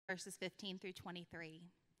verses 15 through 23.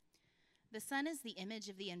 The Son is the image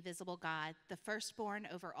of the invisible God, the firstborn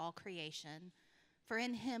over all creation. For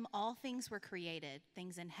in him all things were created,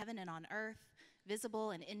 things in heaven and on earth,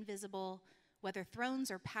 visible and invisible, whether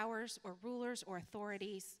thrones or powers or rulers or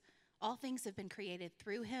authorities. All things have been created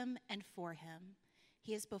through him and for him.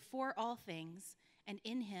 He is before all things, and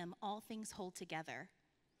in him all things hold together.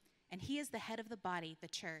 And he is the head of the body, the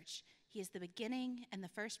church. He is the beginning and the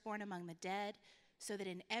firstborn among the dead, so that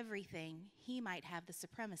in everything he might have the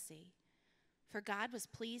supremacy. For God was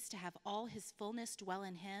pleased to have all his fullness dwell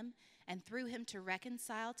in him, and through him to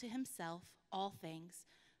reconcile to himself all things,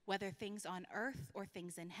 whether things on earth or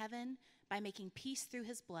things in heaven, by making peace through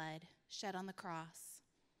his blood shed on the cross.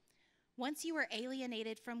 Once you were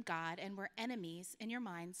alienated from God and were enemies in your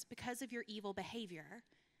minds because of your evil behavior,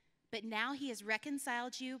 but now he has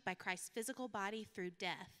reconciled you by Christ's physical body through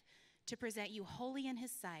death, to present you holy in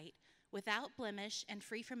his sight, without blemish and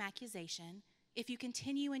free from accusation, if you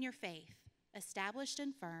continue in your faith, established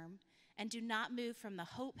and firm, and do not move from the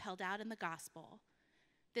hope held out in the gospel.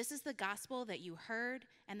 This is the gospel that you heard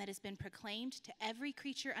and that has been proclaimed to every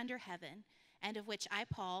creature under heaven, and of which I,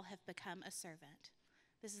 Paul, have become a servant.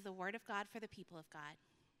 This is the word of God for the people of God.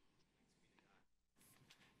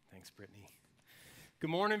 Thanks, Brittany. Good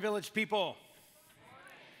morning, Village people.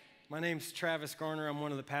 My name's Travis Garner. I'm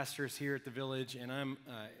one of the pastors here at the Village, and I'm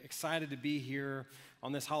excited to be here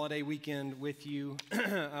on this holiday weekend with you.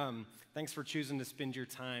 Thanks for choosing to spend your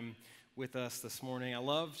time with us this morning. I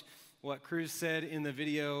loved what Cruz said in the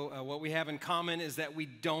video. What we have in common is that we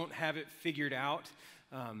don't have it figured out.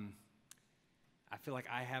 I feel like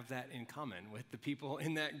I have that in common with the people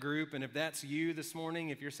in that group, and if that's you this morning,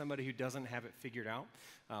 if you're somebody who doesn't have it figured out,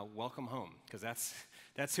 welcome home, because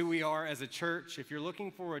that's who we are as a church. If you're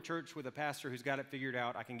looking for a church with a pastor who's got it figured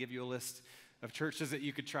out, I can give you a list of churches that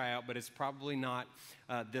you could try out, but it's probably not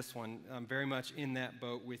this one. I'm very much in that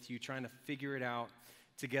boat with you, trying to figure it out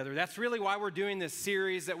together. That's really why we're doing this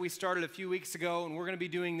series that we started a few weeks ago, and we're going to be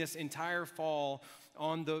doing this entire fall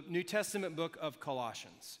on the New Testament book of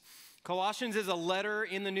Colossians. Colossians is a letter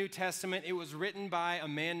in the New Testament. It was written by a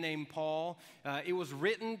man named Paul. It was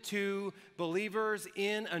written to believers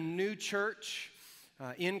in a new church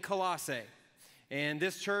in Colossae. And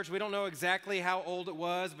this church, we don't know exactly how old it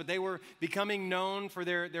was, but they were becoming known for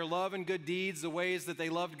their love and good deeds, the ways that they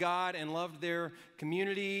loved God and loved their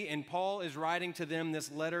community. And Paul is writing to them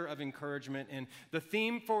this letter of encouragement. And the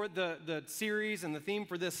theme for the series and the theme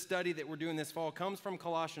for this study that we're doing this fall comes from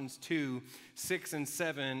Colossians 2, 6 and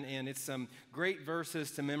 7. And it's some great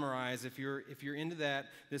verses to memorize if you're into that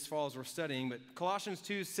this fall as we're studying. But Colossians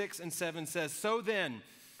 2, 6 and 7 says, "So then,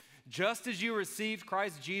 just as you received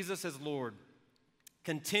Christ Jesus as Lord,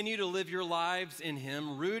 continue to live your lives in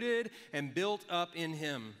him, rooted and built up in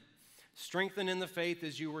him, strengthened in the faith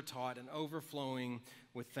as you were taught, and overflowing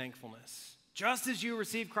with thankfulness." Just as you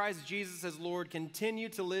received Christ Jesus as Lord, continue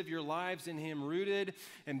to live your lives in him, rooted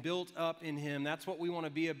and built up in him. That's what we want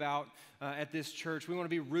to be about at this church. We want to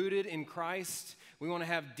be rooted in Christ. We want to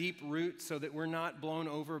have deep roots so that we're not blown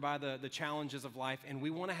over by the challenges of life. And we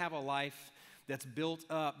want to have a life that's built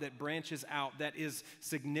up, that branches out, that is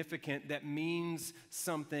significant, that means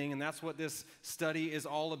something. And that's what this study is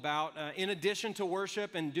all about. In addition to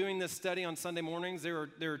worship and doing this study on Sunday mornings, there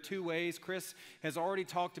are two ways. Chris has already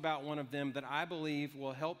talked about one of them that I believe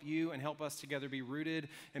will help you and help us together be rooted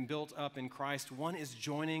and built up in Christ. One is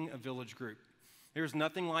joining a village group. There's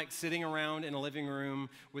nothing like sitting around in a living room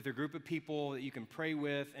with a group of people that you can pray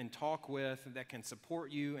with and talk with, that can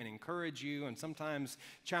support you and encourage you and sometimes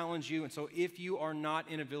challenge you. And so if you are not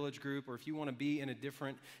in a village group, or if you want to be in a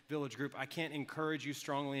different village group, I can't encourage you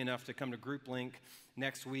strongly enough to come to Group Link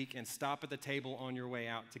next week and stop at the table on your way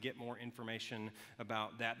out to get more information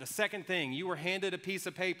about that. The second thing, you were handed a piece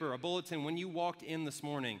of paper, a bulletin, when you walked in this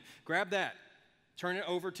morning. Grab that, turn it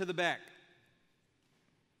over to the back.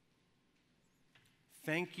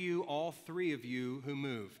 Thank you, all three of you who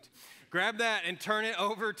moved. Grab that and turn it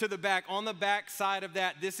over to the back. On the back side of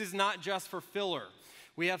that, this is not just for filler.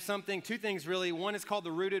 We have two things really. One is called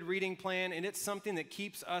the Rooted Reading Plan, and it's something that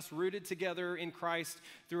keeps us rooted together in Christ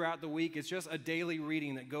throughout the week. It's just a daily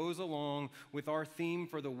reading that goes along with our theme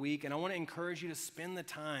for the week, and I want to encourage you to spend the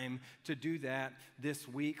time to do that this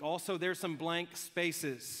week. Also, there's some blank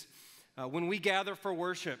spaces. When we gather for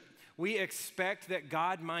worship, we expect that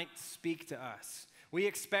God might speak to us. We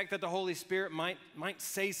expect that the Holy Spirit might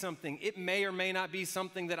say something. It may or may not be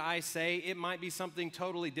something that I say. It might be something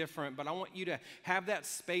totally different, but I want you to have that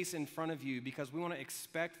space in front of you because we want to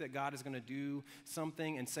expect that God is going to do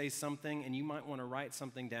something and say something, and you might want to write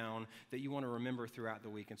something down that you want to remember throughout the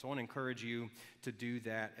week. And so I want to encourage you to do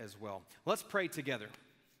that as well. Let's pray together.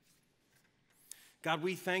 God,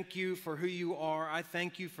 we thank you for who you are. I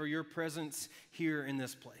thank you for your presence here in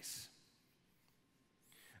this place.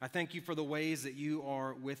 I thank you for the ways that you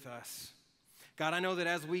are with us. God, I know that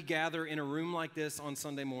as we gather in a room like this on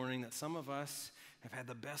Sunday morning, that some of us have had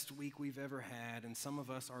the best week we've ever had, and some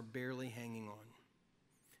of us are barely hanging on.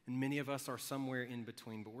 And many of us are somewhere in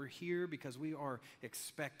between, but we're here because we are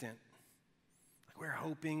expectant. Like we're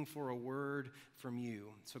hoping for a word from you.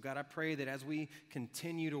 So God, I pray that as we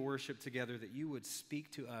continue to worship together, that you would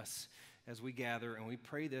speak to us as we gather, and we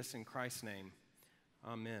pray this in Christ's name.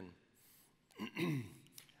 Amen.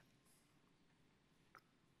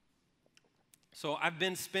 So I've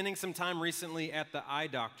been spending some time recently at the eye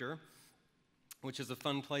doctor, which is a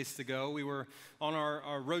fun place to go. We were on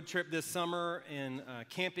our road trip this summer and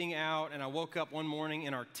camping out, and I woke up one morning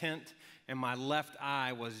in our tent, and my left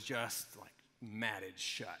eye was just like matted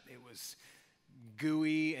shut. It was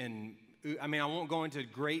gooey, and I mean, I won't go into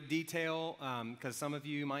great detail because some of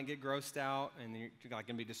you might get grossed out and you're going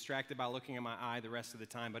to be distracted by looking at my eye the rest of the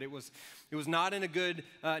time. But it was not in a good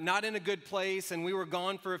place, and we were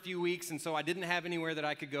gone for a few weeks, and so I didn't have anywhere that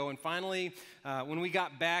I could go. And finally, when we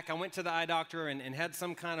got back, I went to the eye doctor and had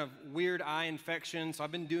some kind of weird eye infection. So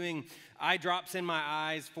I've been doing eye drops in my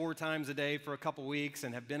eyes 4 times a day for a couple weeks,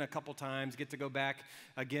 and have been a couple times. Get to go back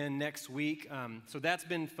again next week. So that's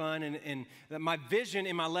been fun, and my vision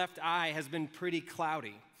in my left eye has been pretty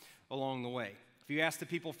cloudy along the way. If you ask the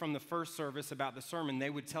people from the first service about the sermon, they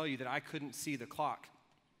would tell you that I couldn't see the clock.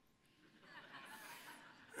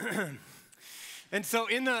 And so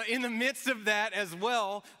in the midst of that as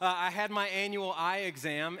well, I had my annual eye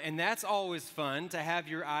exam, and that's always fun to have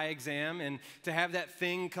your eye exam and to have that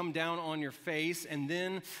thing come down on your face. And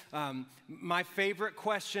then my favorite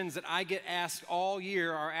questions that I get asked all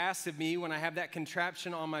year are asked of me when I have that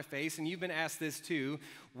contraption on my face, and you've been asked this too.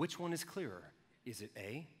 Which one is clearer? Is it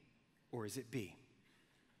A or is it B?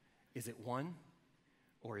 Is it 1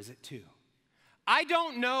 or is it 2? I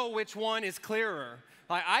don't know which one is clearer.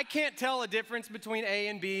 I can't tell a difference between A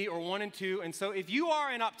and B or 1 and 2. And so if you are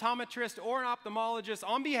an optometrist or an ophthalmologist,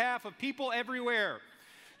 on behalf of people everywhere,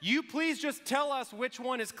 you please just tell us which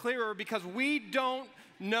one is clearer, because we don't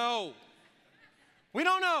know. We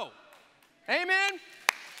don't know. Amen?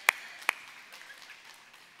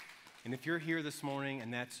 And if you're here this morning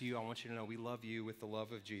and that's you, I want you to know we love you with the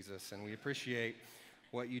love of Jesus, and we appreciate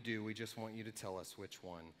what you do. We just want you to tell us which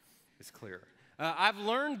one is clearer. I've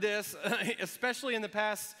learned this, especially in the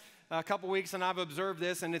past couple weeks, and I've observed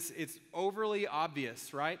this, and it's overly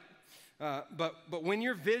obvious, right? But when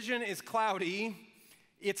your vision is cloudy,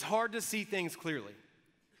 it's hard to see things clearly.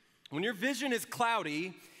 When your vision is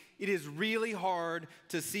cloudy, it is really hard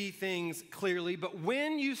to see things clearly. But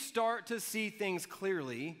when you start to see things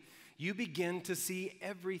clearly, you begin to see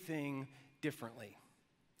everything differently.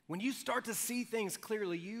 When you start to see things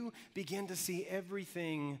clearly, you begin to see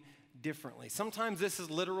everything differently. Sometimes this is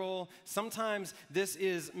literal, sometimes this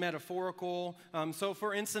is metaphorical. So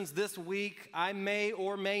for instance, this week, I may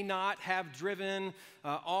or may not have driven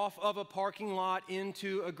off of a parking lot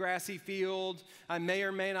into a grassy field. I may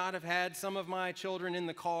or may not have had some of my children in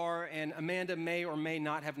the car, and Amanda may or may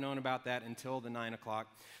not have known about that until the 9 o'clock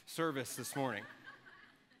service this morning.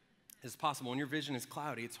 It's possible. When your vision is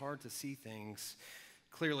cloudy, it's hard to see things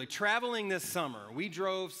clearly. Traveling this summer, we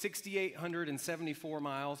drove 6,874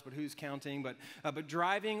 miles, but who's counting? But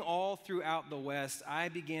driving all throughout the West, I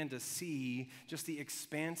began to see just the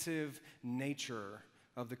expansive nature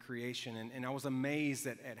of the creation. And I was amazed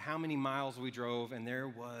at how many miles we drove, and there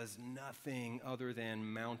was nothing other than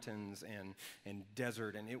mountains and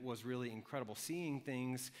desert, and it was really incredible. Seeing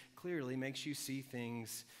things clearly makes you see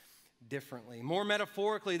things differently. More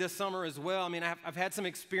metaphorically this summer as well, I mean, I've had some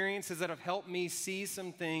experiences that have helped me see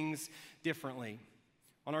some things differently.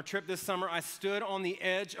 On our trip this summer, I stood on the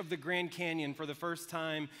edge of the Grand Canyon for the first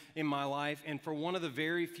time in my life, and for one of the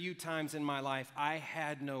very few times in my life, I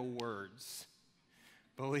had no words.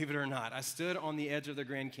 Believe it or not, I stood on the edge of the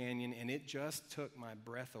Grand Canyon, and it just took my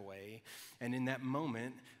breath away. And in that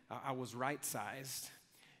moment, I was right-sized.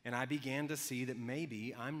 And I began to see that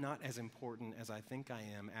maybe I'm not as important as I think I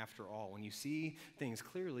am after all. When you see things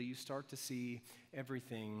clearly, you start to see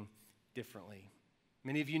everything differently.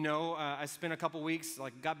 Many of you know I spent a couple weeks,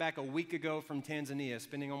 got back a week ago from Tanzania,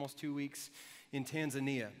 spending almost 2 weeks in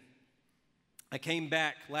Tanzania. I came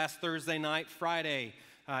back last Thursday night, Friday,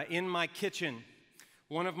 in my kitchen.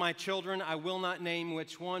 One of my children, I will not name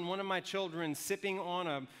which one of my children sipping on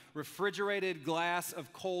a refrigerated glass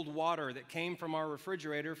of cold water that came from our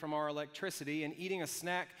refrigerator, from our electricity, and eating a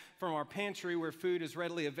snack from our pantry where food is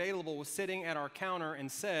readily available, was sitting at our counter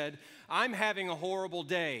and said, "I'm having a horrible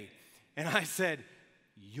day." And I said,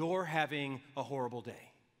 "You're having a horrible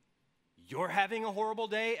day. You're having a horrible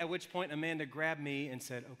day," at which point Amanda grabbed me and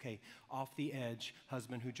said, "Okay, off the edge,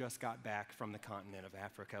 husband who just got back from the continent of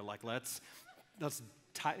Africa. Like, let's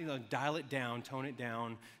dial it down, tone it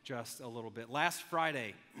down just a little bit." Last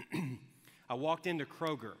Friday, I walked into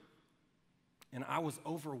Kroger, and I was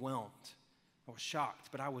overwhelmed. I was shocked,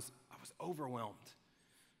 but I was overwhelmed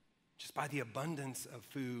just by the abundance of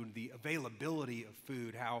food, the availability of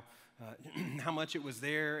food, how much it was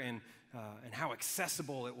there, and how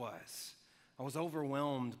accessible it was. I was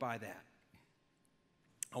overwhelmed by that.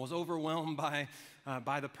 I was overwhelmed by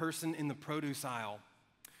the person in the produce aisle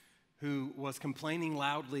who was complaining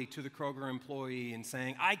loudly to the Kroger employee and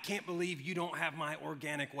saying, "I can't believe you don't have my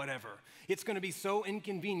organic whatever. It's going to be so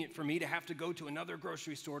inconvenient for me to have to go to another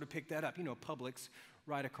grocery store to pick that up." You know, Publix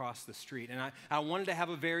right across the street. And I wanted to have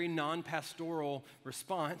a very non-pastoral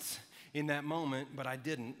response in that moment, but I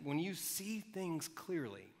didn't. When you see things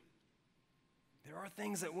clearly, there are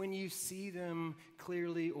things that when you see them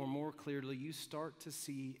clearly or more clearly, you start to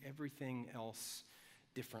see everything else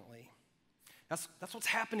differently. That's what's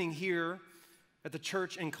happening here at the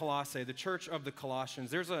church in Colossae, the church of the Colossians.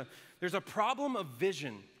 There's a problem of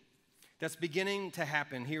vision that's beginning to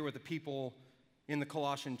happen here with the people in the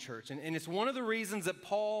Colossian church. And it's one of the reasons that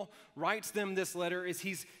Paul writes them this letter is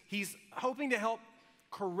he's hoping to help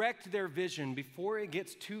correct their vision before it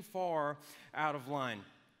gets too far out of line.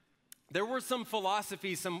 There were some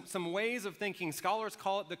philosophies, some ways of thinking. Scholars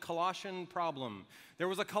call it the Colossian problem. There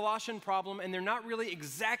was a Colossian problem, and they're not really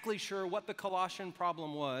exactly sure what the Colossian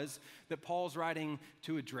problem was that Paul's writing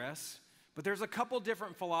to address. But there's a couple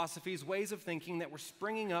different philosophies, ways of thinking that were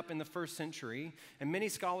springing up in the first century, and many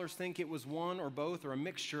scholars think it was one or both or a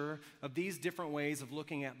mixture of these different ways of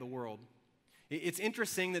looking at the world. It's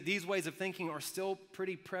interesting that these ways of thinking are still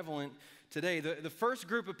pretty prevalent today. The first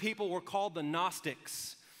group of people were called the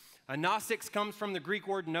Gnostics. Gnostics comes from the Greek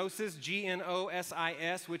word gnosis,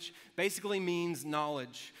 Gnosis, which basically means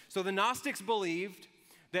knowledge. So the Gnostics believed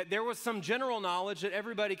that there was some general knowledge that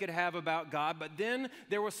everybody could have about God, but then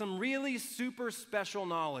there was some really super special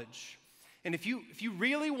knowledge. And if you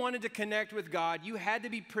really wanted to connect with God, you had to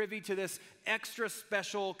be privy to this extra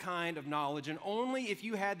special kind of knowledge. And only if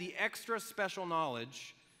you had the extra special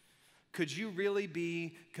knowledge could you really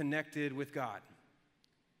be connected with God.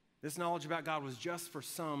 This knowledge about God was just for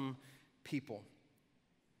some people.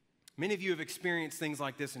 Many of you have experienced things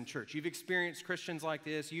like this in church. You've experienced Christians like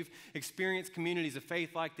this. You've experienced communities of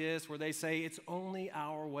faith like this where they say it's only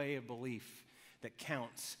our way of belief that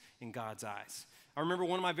counts in God's eyes. I remember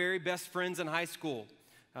one of my very best friends in high school.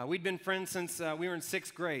 We'd been friends since we were in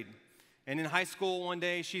 6th grade. And in high school one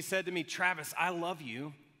day, she said to me, "Travis, I love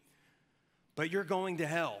you, but you're going to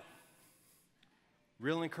hell."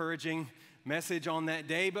 Real encouraging message on that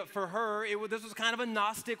day, but for her, this was kind of a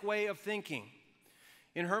Gnostic way of thinking.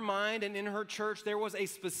 In her mind and in her church, there was a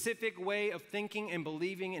specific way of thinking and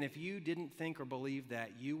believing, and if you didn't think or believe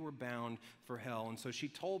that, you were bound for hell. And so she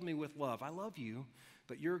told me with love, "I love you,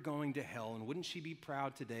 but you're going to hell." And wouldn't she be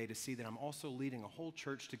proud today to see that I'm also leading a whole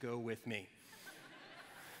church to go with me?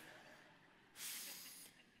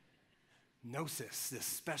 Gnosis, this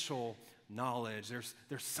special knowledge. There's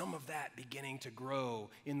some of that beginning to grow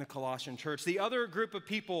in the Colossian church. The other group of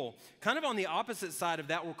people, kind of on the opposite side of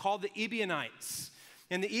that, were called the Ebionites.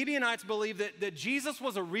 And the Ebionites believed that Jesus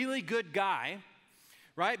was a really good guy,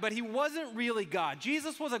 right? But he wasn't really God.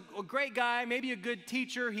 Jesus was a great guy, maybe a good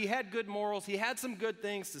teacher. He had good morals. He had some good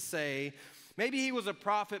things to say. Maybe he was a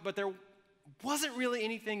prophet, but there wasn't really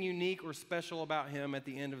anything unique or special about him at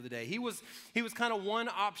the end of the day. He was kind of one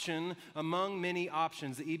option among many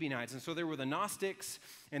options, the Ebionites. And so there were the Gnostics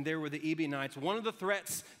and there were the Ebionites. One of the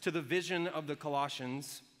threats to the vision of the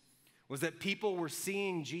Colossians was that people were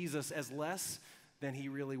seeing Jesus as less than he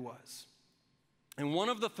really was. And one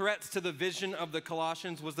of the threats to the vision of the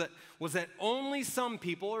Colossians was that only some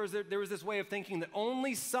people, or there was this way of thinking that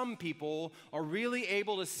only some people are really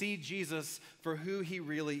able to see Jesus for who he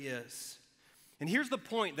really is. And here's the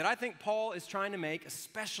point that I think Paul is trying to make,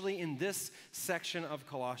 especially in this section of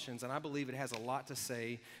Colossians, and I believe it has a lot to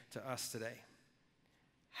say to us today.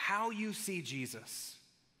 How you see Jesus,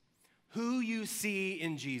 who you see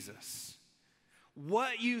in Jesus,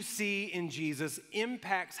 what you see in Jesus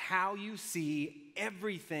impacts how you see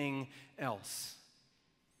everything else.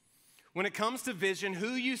 When it comes to vision,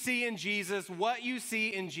 who you see in Jesus, what you see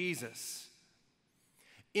in Jesus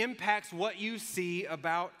impacts what you see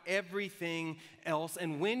about everything else.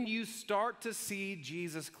 And when you start to see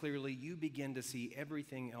Jesus clearly, you begin to see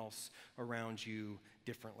everything else around you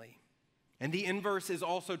differently. And the inverse is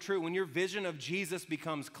also true. When your vision of Jesus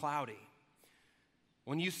becomes cloudy,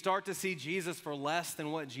 When you start to see Jesus for less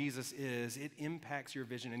than what Jesus is, it impacts your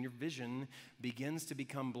vision, and your vision begins to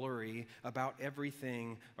become blurry about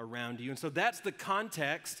everything around you. And so that's the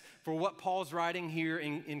context for what Paul's writing here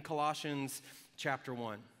in Colossians chapter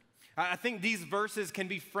 1. I think these verses can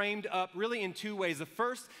be framed up really in two ways. The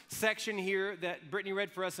first section here that Brittany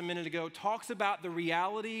read for us a minute ago talks about the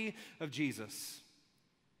reality of Jesus.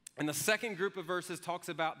 And the second group of verses talks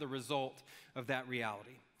about the result of that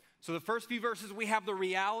reality. So the first few verses, we have the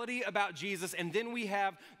reality about Jesus, and then we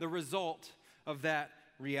have the result of that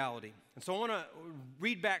reality. And so I want to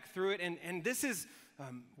read back through it, and this is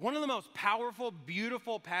one of the most powerful,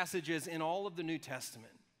 beautiful passages in all of the New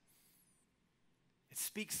Testament. It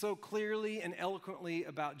speaks so clearly and eloquently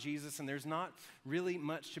about Jesus, and there's not really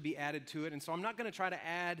much to be added to it. And so I'm not going to try to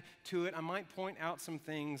add to it. I might point out some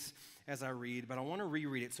things as I read, but I want to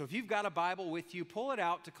reread it. So if you've got a Bible with you, pull it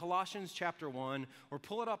out to Colossians chapter 1, or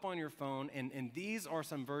pull it up on your phone, and these are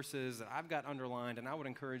some verses that I've got underlined, and I would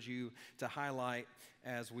encourage you to highlight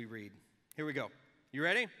as we read. Here we go. You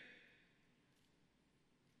ready?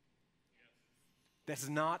 That's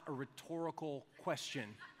not a rhetorical question.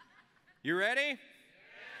 You ready?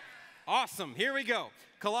 Awesome. Here we go.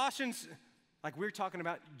 Colossians, like we're talking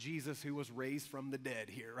about Jesus who was raised from the dead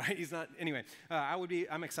here, right? He's not, anyway,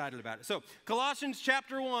 I'm excited about it. So Colossians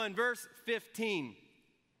chapter 1, verse 15.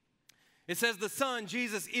 It says, the Son,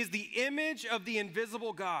 Jesus, is the image of the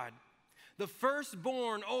invisible God, the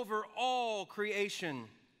firstborn over all creation.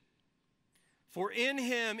 For in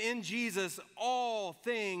him, in Jesus, all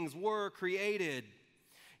things were created.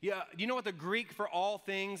 Yeah, do you know what the Greek for all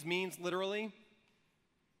things means literally?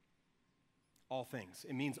 All things.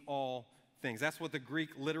 It means all things. That's what the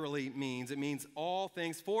Greek literally means. It means all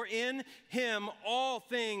things. For in him all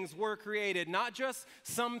things were created. Not just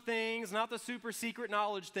some things, not the super secret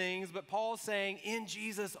knowledge things, but Paul is saying in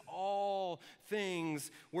Jesus all things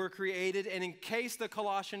were created. And in case the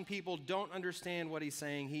Colossian people don't understand what he's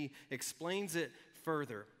saying, he explains it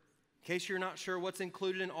further. In case you're not sure what's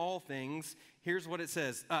included in all things, here's what it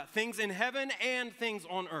says. Things in heaven and things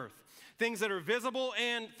on earth. Things that are visible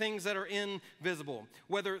and things that are invisible.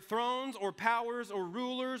 Whether thrones or powers or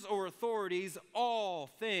rulers or authorities, all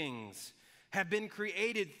things have been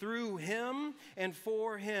created through him and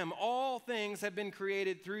for him. All things have been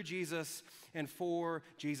created through Jesus and for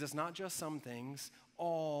Jesus. Not just some things,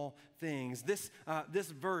 all things. This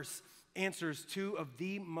verse answers two of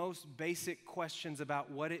the most basic questions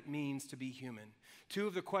about what it means to be human. Two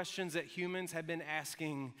of the questions that humans have been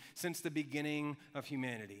asking since the beginning of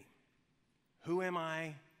humanity. Who am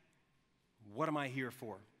I? What am I here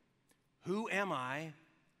for? Who am I?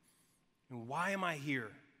 And why am I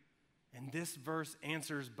here? And this verse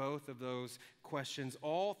answers both of those questions.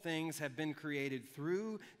 All things have been created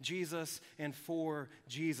through Jesus and for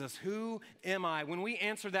Jesus. Who am I? When we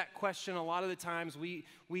answer that question, a lot of the times we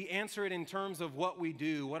answer it in terms of what we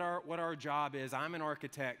do, what our job is. I'm an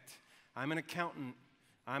architect. I'm an accountant.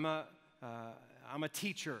 I'm a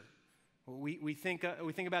teacher. We think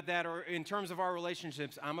about that, or in terms of our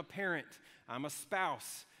relationships, I'm a parent, I'm a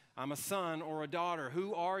spouse, I'm a son or a daughter.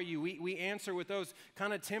 Who are you? We answer with those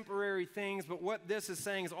kind of temporary things, but what this is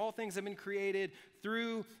saying is all things have been created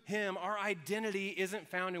through him. Our identity isn't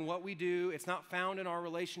found in what we do. It's not found in our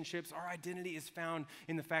relationships. Our identity is found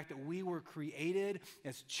in the fact that we were created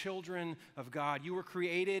as children of God. You were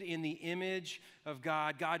created in the image of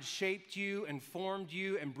God. God shaped you and formed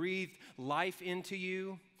you and breathed life into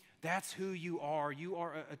you. That's who you are. You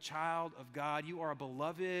are a child of God. You are a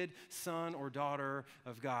beloved son or daughter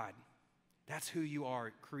of God. That's who you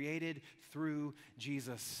are, created through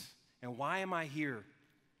Jesus. And why am I here?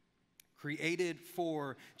 Created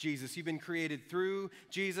for Jesus. You've been created through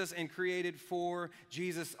Jesus and created for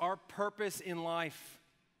Jesus. Our purpose in life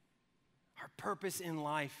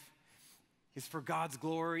is for God's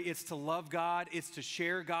glory. It's to love God. It's to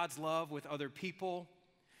share God's love with other people.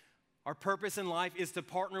 Our purpose in life is to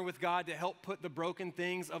partner with God to help put the broken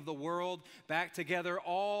things of the world back together.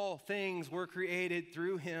 All things were created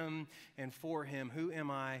through him and for him. Who am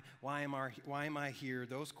I? Why am I here?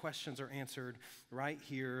 Those questions are answered right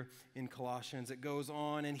here in Colossians. It goes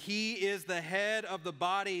on, and he is the head of the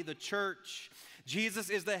body, the church. Jesus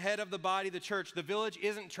is the head of the body, the church. The Village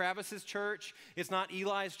isn't Travis's church. It's not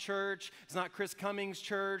Eli's church. It's not Chris Cummings'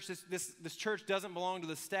 church. This church doesn't belong to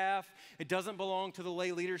the staff. It doesn't belong to the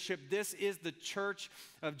lay leadership. This is the church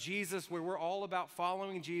of Jesus, where we're all about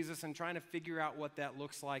following Jesus and trying to figure out what that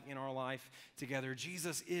looks like in our life together.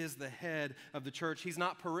 Jesus is the head of the church. He's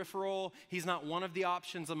not peripheral. He's not one of the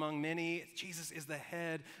options among many. Jesus is the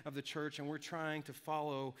head of the church, and we're trying to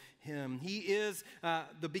follow him. He is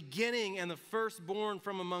the beginning and the firstborn firstborn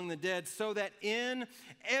from among the dead, so that in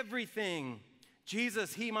everything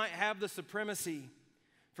Jesus, he might have the supremacy.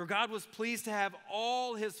 For God was pleased to have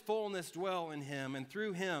all his fullness dwell in him, and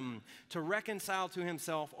through him to reconcile to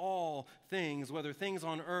himself all things, whether things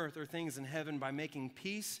on earth or things in heaven, by making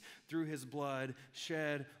peace through his blood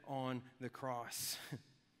shed on the cross.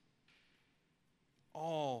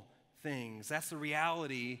 All things. That's the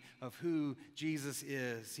reality of who Jesus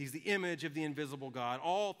is. He's the image of the invisible God.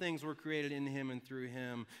 All things were created in him and through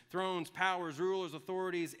him. Thrones, powers, rulers,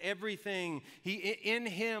 authorities, everything. In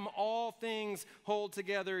him all things hold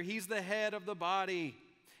together. He's the head of the body.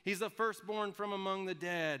 He's the firstborn from among the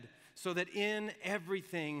dead, so that in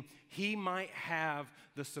everything he might have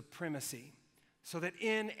the supremacy. So that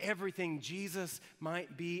in everything Jesus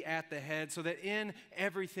might be at the head. So that in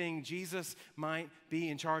everything Jesus might be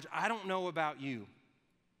in charge. I don't know about you.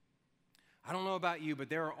 But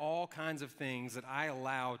there are all kinds of things that I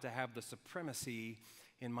allow to have the supremacy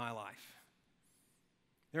in my life.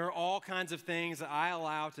 There are all kinds of things that I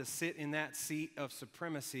allow to sit in that seat of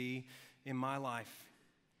supremacy in my life.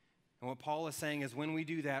 And what Paul is saying is when we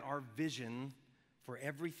do that, our vision for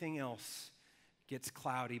everything else gets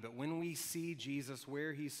cloudy. But when we see Jesus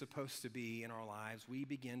where he's supposed to be in our lives, we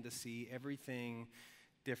begin to see everything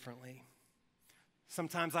differently.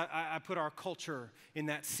 Sometimes I put our culture in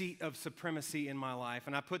that seat of supremacy in my life,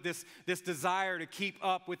 and I put this desire to keep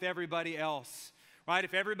up with everybody else, right?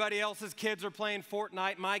 If everybody else's kids are playing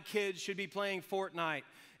Fortnite, my kids should be playing Fortnite.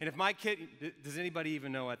 And if my kid, does anybody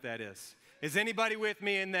even know what that is? Is anybody with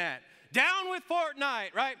me in that? Down with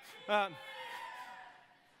Fortnite, right?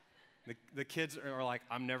 The kids are like,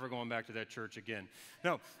 I'm never going back to that church again.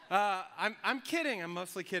 No, I'm kidding. I'm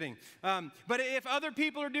mostly kidding. But if other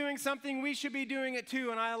people are doing something, we should be doing it too.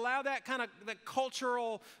 And I allow that kind of that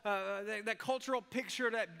cultural picture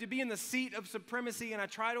to be in the seat of supremacy, and I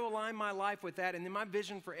try to align my life with that. And then my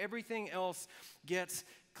vision for everything else gets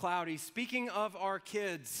cloudy. Speaking of our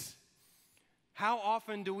kids, how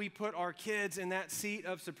often do we put our kids in that seat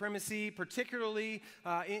of supremacy? Particularly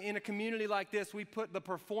in a community like this, we put the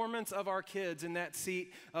performance of our kids in that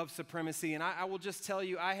seat of supremacy. And I will just tell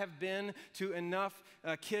you, I have been to enough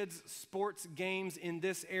kids' sports games in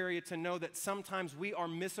this area to know that sometimes we are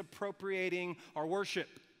misappropriating our worship.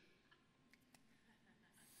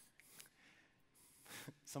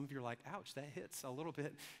 Some of you are like, ouch, that hits a little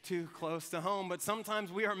bit too close to home. But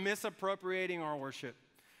sometimes we are misappropriating our worship,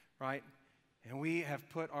 right? And we have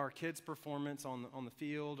put our kids' performance on the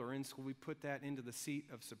field or in school, we put that into the seat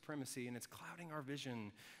of supremacy, and it's clouding our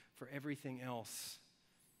vision for everything else.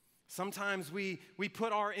 Sometimes we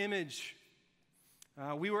put our image.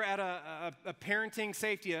 We were at a parenting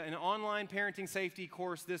safety, an online parenting safety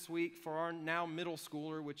course this week for our now middle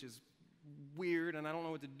schooler, which is weird, and I don't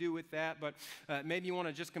know what to do with that, but maybe you want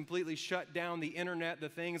to just completely shut down the internet, the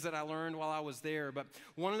things that I learned while I was there. But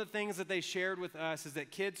one of the things that they shared with us is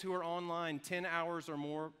that kids who are online 10 hours or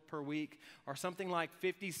more per week are something like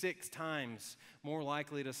 56 times more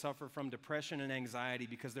likely to suffer from depression and anxiety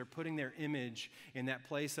because they're putting their image in that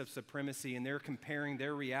place of supremacy, and they're comparing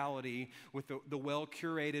their reality with the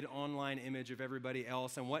well-curated online image of everybody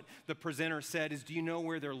else. And what the presenter said is, do you know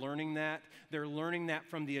where they're learning that? They're learning that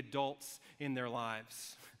from the adults in their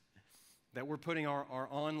lives. That we're putting our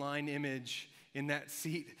online image in that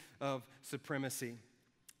seat of supremacy.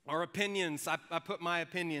 Our opinions, I put my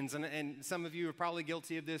opinions, and some of you are probably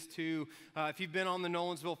guilty of this too. If you've been on the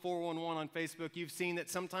Nolensville 411 on Facebook, you've seen that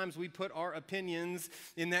sometimes we put our opinions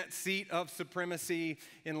in that seat of supremacy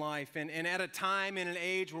in life. And at a time, in an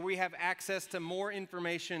age where we have access to more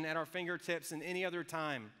information at our fingertips than any other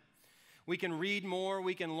time, we can read more,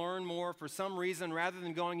 we can learn more for some reason, rather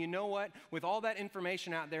than going, you know what, with all that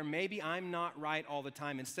information out there, maybe I'm not right all the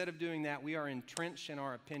time. Instead of doing that, we are entrenched in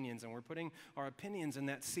our opinions, and we're putting our opinions in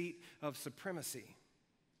that seat of supremacy.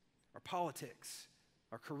 Our politics,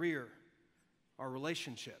 our career, our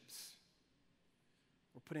relationships.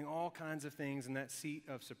 We're putting all kinds of things in that seat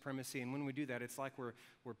of supremacy, and when we do that, it's like we're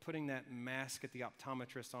putting that mask at the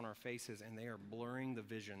optometrist on our faces, and they are blurring the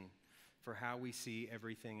vision for how we see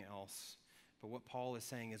everything else. But what Paul is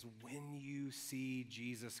saying is when you see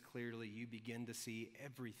Jesus clearly, you begin to see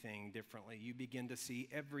everything differently. You begin to see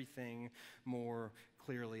everything more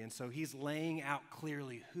clearly. And so he's laying out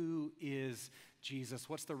clearly who is Jesus.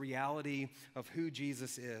 What's the reality of who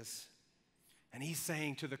Jesus is? And he's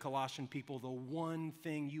saying to the Colossian people, the one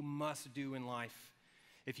thing you must do in life,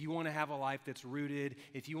 if you want to have a life that's rooted,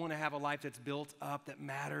 if you want to have a life that's built up, that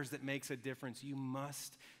matters, that makes a difference, you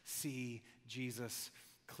must see Jesus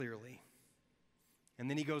clearly. And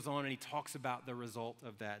then he goes on and he talks about the result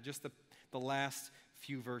of that. Just the last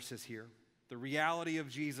few verses here. the reality of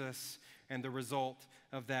Jesus and the result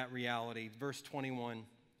of that reality. Verse 21.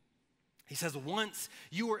 He says, once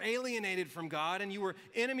you were alienated from God and you were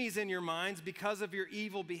enemies in your minds because of your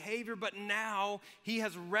evil behavior, but now he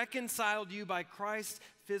has reconciled you by Christ's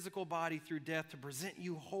physical body through death to present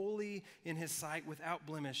you holy in his sight, without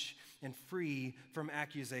blemish and free from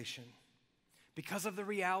accusation. Because of the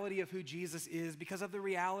reality of who Jesus is, because of the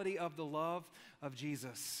reality of the love of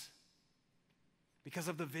Jesus, because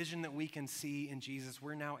of the vision that we can see in Jesus,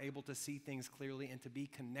 we're now able to see things clearly and to be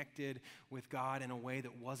connected with God in a way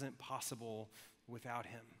that wasn't possible without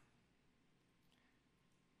him.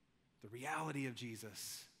 The reality of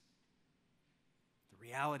Jesus,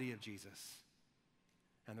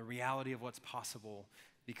 and the reality of what's possible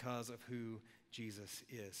because of who Jesus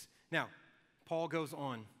is. Now, Paul goes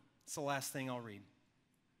on. It's the last thing I'll read.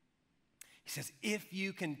 He says, if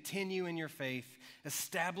you continue in your faith,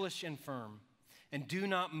 establish and firm, and do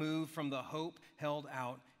not move from the hope held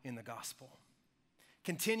out in the gospel.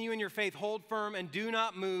 Continue in your faith, hold firm, and do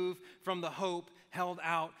not move from the hope held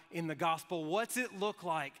out in the gospel. What's it look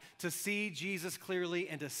like to see Jesus clearly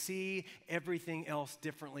and to see everything else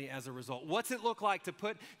differently as a result? What's it look like to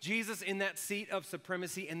put Jesus in that seat of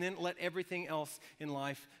supremacy and then let everything else in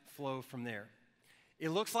life flow from there? It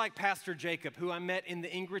looks like Pastor Jacob, who I met in the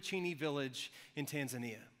Ingrichini village in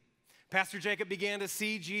Tanzania. Pastor Jacob began to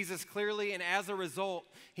see Jesus clearly, and as a result,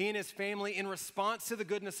 he and his family, in response to the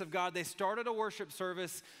goodness of God, they started a worship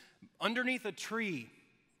service underneath a tree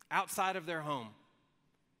outside of their home.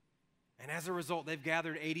 And as a result, they've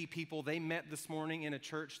gathered 80 people. They met this morning in a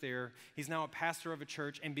church there. He's now a pastor of a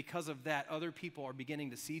church, and because of that, other people are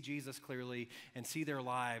beginning to see Jesus clearly and see their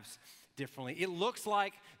lives differently. It looks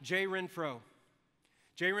like Jay Renfro.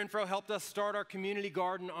 Jay Renfro helped us start our community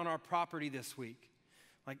garden on our property this week.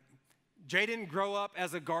 Jay didn't grow up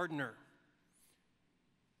as a gardener,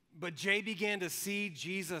 but Jay began to see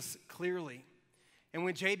Jesus clearly. And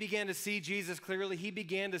when Jay began to see Jesus clearly, he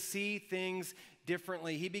began to see things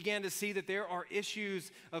differently. He began to see that there are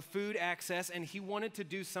issues of food access, and he wanted to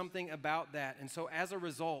do something about that. And so as a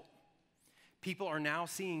result, people are now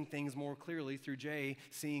seeing things more clearly through Jay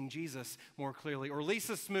seeing Jesus more clearly. Or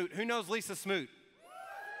Lisa Smoot. Who knows Lisa Smoot?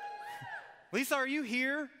 Lisa, are you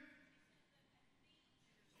here?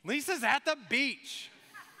 Lisa's at the beach.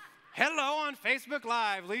 Hello on Facebook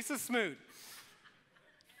Live, Lisa Smoot.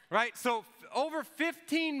 Right, so over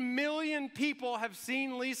 15 million people have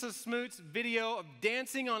seen Lisa Smoot's video of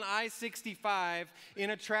dancing on I-65 in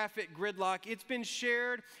a traffic gridlock. It's been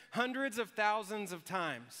shared hundreds of thousands of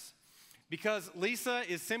times because Lisa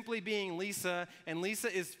is simply being Lisa, and Lisa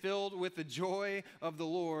is filled with the joy of the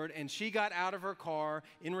Lord, and she got out of her car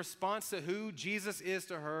in response to who Jesus is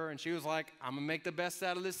to her, and she was like, I'm gonna make the best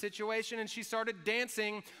out of this situation, and she started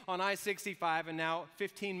dancing on I-65, and now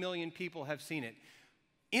 15 million people have seen it.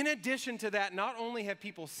 In addition to that, not only have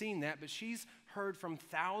people seen that, but she's heard from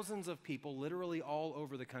thousands of people literally all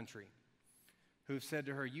over the country who've said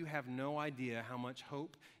to her, you have no idea how much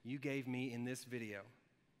hope you gave me in this video.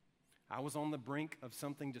 I was on the brink of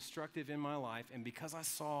something destructive in my life, and because I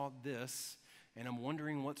saw this, and I'm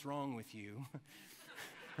wondering what's wrong with you,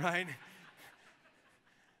 right?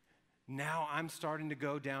 Now I'm starting to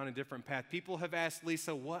go down a different path. People have asked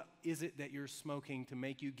Lisa, what is it that you're smoking to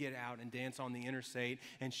make you get out and dance on the interstate?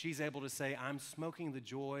 And she's able to say, I'm smoking the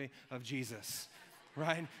joy of Jesus,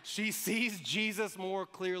 right? She sees Jesus more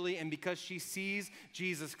clearly, and because she sees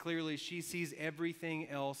Jesus clearly, she sees everything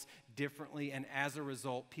else differently, and as a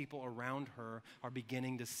result, people around her are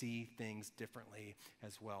beginning to see things differently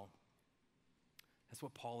as well. That's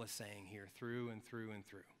what Paul is saying here, through and through and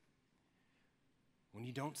through. When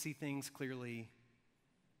you don't see things clearly,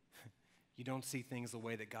 you don't see things the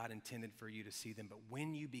way that God intended for you to see them. But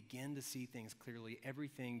when you begin to see things clearly,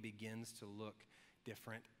 everything begins to look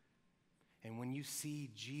different. And when you see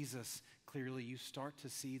Jesus clearly, you start to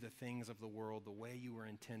see the things of the world the way you were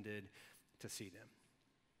intended to see them.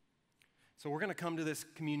 So we're going to come to this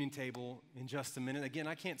communion table in just a minute. Again,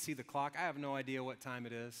 I can't see the clock. I have no idea what time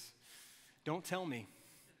it is. Don't tell me.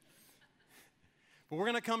 But we're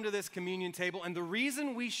going to come to this communion table, and the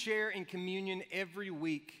reason we share in communion every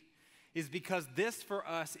week is because this for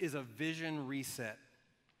us is a vision reset.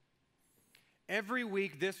 Every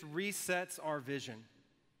week, this resets our vision.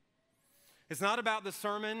 It's not about the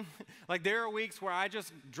sermon. Like, there are weeks where I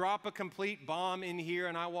just drop a complete bomb in here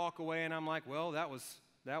and I walk away and I'm like, well, that was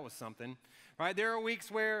something. Right? There are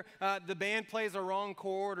weeks where the band plays a wrong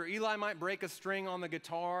chord, or Eli might break a string on the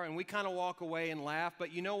guitar, and we kind of walk away and laugh.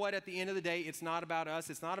 But you know what? At the end of the day, it's not about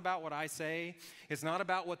us. It's not about what I say. It's not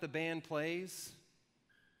about what the band plays.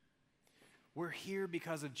 We're here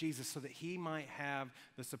because of Jesus so that he might have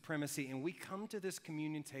the supremacy. And we come to this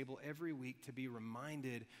communion table every week to be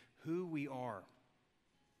reminded who we are,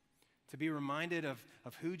 to be reminded of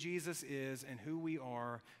who Jesus is and who we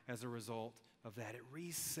are as a result of that. It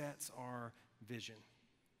resets our vision.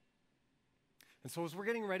 And so as we're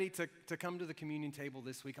getting ready to come to the communion table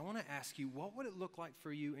this week, I want to ask you, what would it look like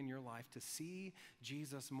for you in your life to see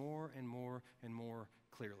Jesus more and more and more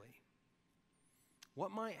clearly?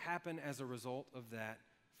 What might happen as a result of that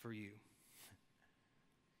for you?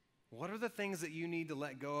 What are the things that you need to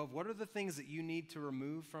let go of? What are the things that you need to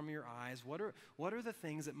remove from your eyes? What are the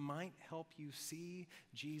things that might help you see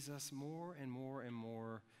Jesus more and more and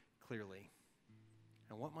more clearly?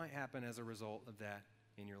 And what might happen as a result of that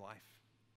in your life?